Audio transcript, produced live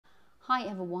Hi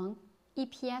everyone,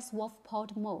 EPS waffle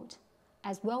pod mold,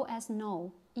 as well as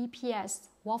known EPS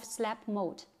waffle slab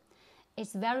mold,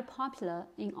 is very popular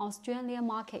in Australian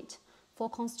market for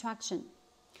construction.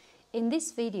 In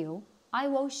this video, I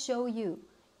will show you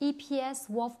EPS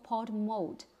waffle pod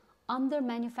mold under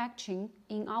manufacturing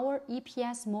in our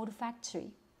EPS mold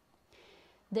factory.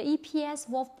 The EPS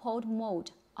waffle pod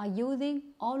mold are using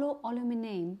hollow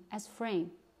aluminum as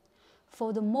frame.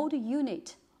 For the mold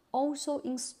unit, also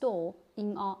install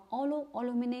in a hollow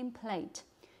aluminum plate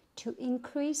to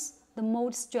increase the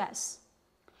mold stress.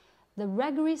 The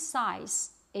regular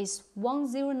size is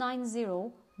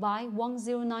 1090 by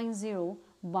 1090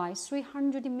 by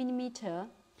 300 mm.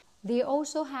 They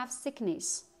also have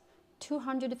thickness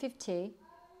 250,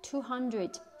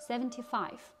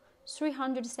 275,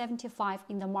 375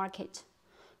 in the market.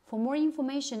 For more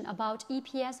information about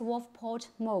EPS waffle pod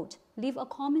mold, leave a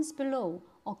comment below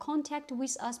or contact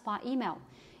with us by email.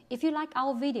 If you like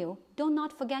our video, do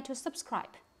not forget to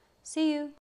subscribe. See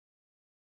you!